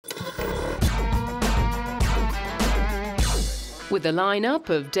With a lineup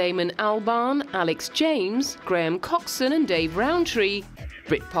of Damon Albarn, Alex James, Graham Coxon and Dave Rowntree,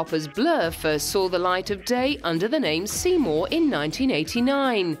 Britpoppers Blur first saw the light of day under the name Seymour in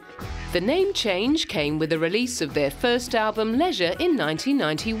 1989. The name change came with the release of their first album Leisure in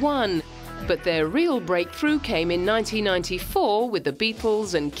 1991. But their real breakthrough came in 1994 with the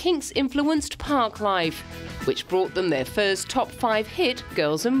Beatles and Kinks influenced Parklife, which brought them their first top 5 hit,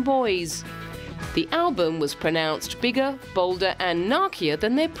 Girls and Boys. The album was pronounced bigger, bolder and narkier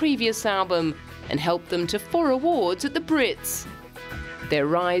than their previous album and helped them to 4 awards at the Brits. Their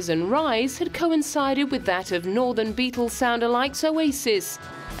rise and rise had coincided with that of northern Beatles sound-alikes Oasis,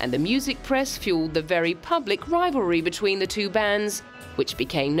 and the music press fueled the very public rivalry between the two bands, which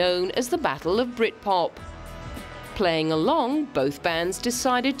became known as the Battle of Britpop. Playing along, both bands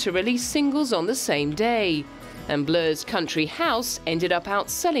decided to release singles on the same day, and Blur's Country House ended up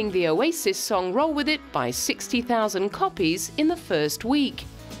outselling the Oasis song Roll With It by 60,000 copies in the first week,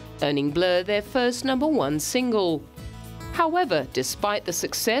 earning Blur their first #1 single. However, despite the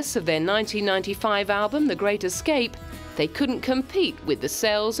success of their 1995 album The Great Escape, they couldn't compete with the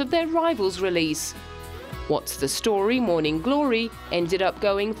sales of their rivals' release. What's the Story, Morning Glory ended up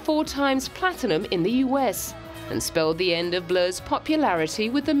going 4 times platinum in the US and spelled the end of Blur's popularity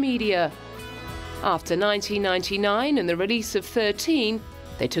with the media. After 1999 and the release of 13,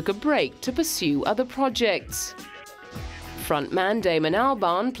 they took a break to pursue other projects. Frontman Damon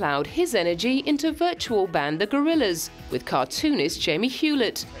Albarn ploughed his energy into virtual band The Gorillaz with cartoonist Jamie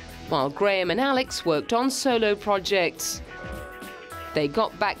Hewlett, while Graham and Alex worked on solo projects. They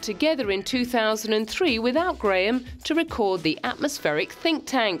got back together in 2003 without Graham to record The Atmospheric Think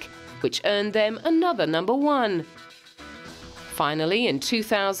Tank, which earned them another #1. Finally, in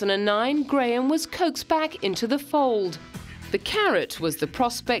 2009, Graham was coaxed back into the fold. The carrot was the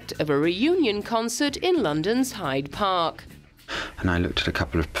prospect of a reunion concert in London's Hyde Park. And I looked at a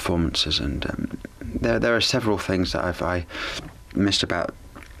couple of performances, and there are several things that I missed about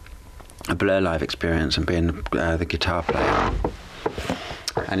a Blur live experience and being the guitar player.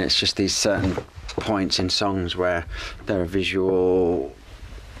 And it's just these certain points in songs where there are visual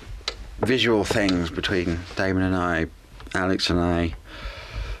things between Damon and I, Alex and I,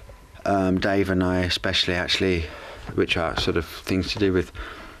 Dave and I especially, actually, which are sort of things to do with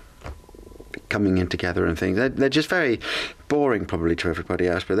coming in together and things. They're just very boring probably to everybody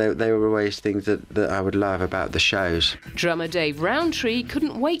else, but they were always things that I would love about the shows. Drummer Dave Rowntree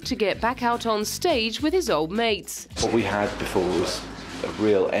couldn't wait to get back out on stage with his old mates. What we had before was a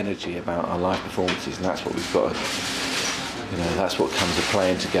real energy about our live performances, and that's what we've got. That's what comes of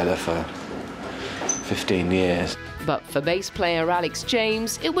playing together for 15 years. But for bass player Alex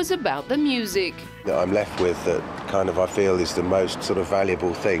James, it was about the music. That I'm left with that kind of I feel is the most sort of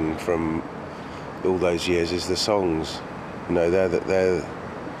valuable thing from all those years is the songs. So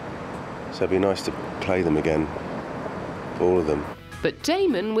it'd be nice to play them again, all of them. But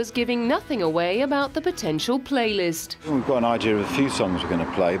Damon was giving nothing away about the potential playlist. We've got an idea of a few songs we're going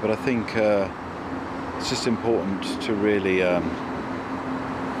to play, but I think it's just important to really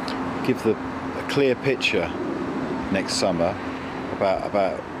give a clear picture next summer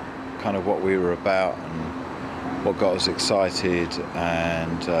about kind of what we were about and what got us excited,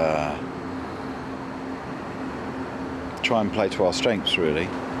 and try and play to our strengths really,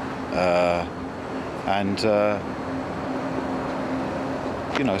 and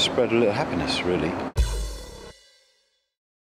spread a little happiness really.